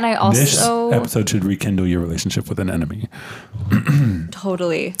 And I This also episode should rekindle your relationship with an enemy.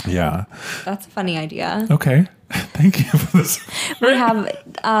 totally. Yeah. That's a funny idea. Okay. Thank you for this. We have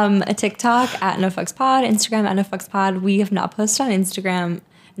a TikTok at NoFucksPod, Instagram at NoFucksPod. We have not posted on Instagram,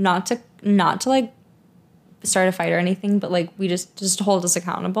 not to like start a fight or anything, but like we just to hold us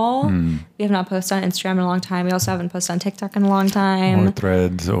accountable. We have not posted on Instagram in a long time. We also haven't posted on TikTok in a long time. Or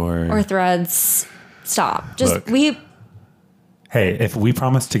threads Or threads. Stop. Just Look. Hey, if we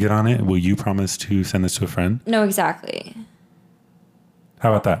promise to get on it, will you promise to send this to a friend? No, exactly.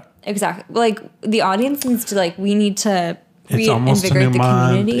 How about that? Exactly. Like the audience needs to like we need to It's almost a new reinvigorate the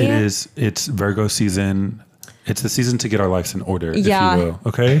month. community. It's Virgo season. It's the season to get our lives in order, Yeah. if you will.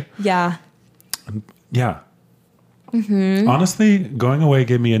 Okay? Yeah. Yeah. Honestly, going away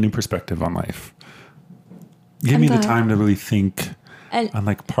gave me a new perspective on life. Give me the glad. time to really think And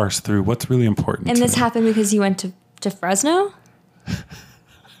like parse through what's really important. and to this me. happened because you went to Fresno?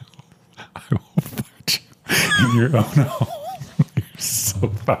 I will fight you in your own home. You're so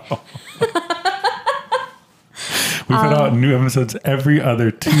foul. We put out new episodes every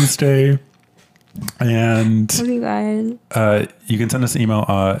other Tuesday. And Love you guys. you can send us an email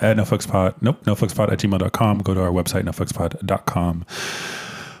at nofuckspod@gmail.com. Go to our website, nofuckspod.com.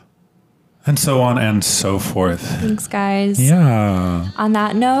 And so on and so forth. Thanks, guys. Yeah. On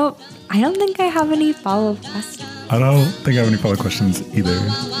that note, I don't think I have any follow-up questions. I don't think I have any follow-up questions either.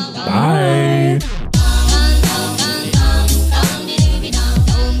 Bye.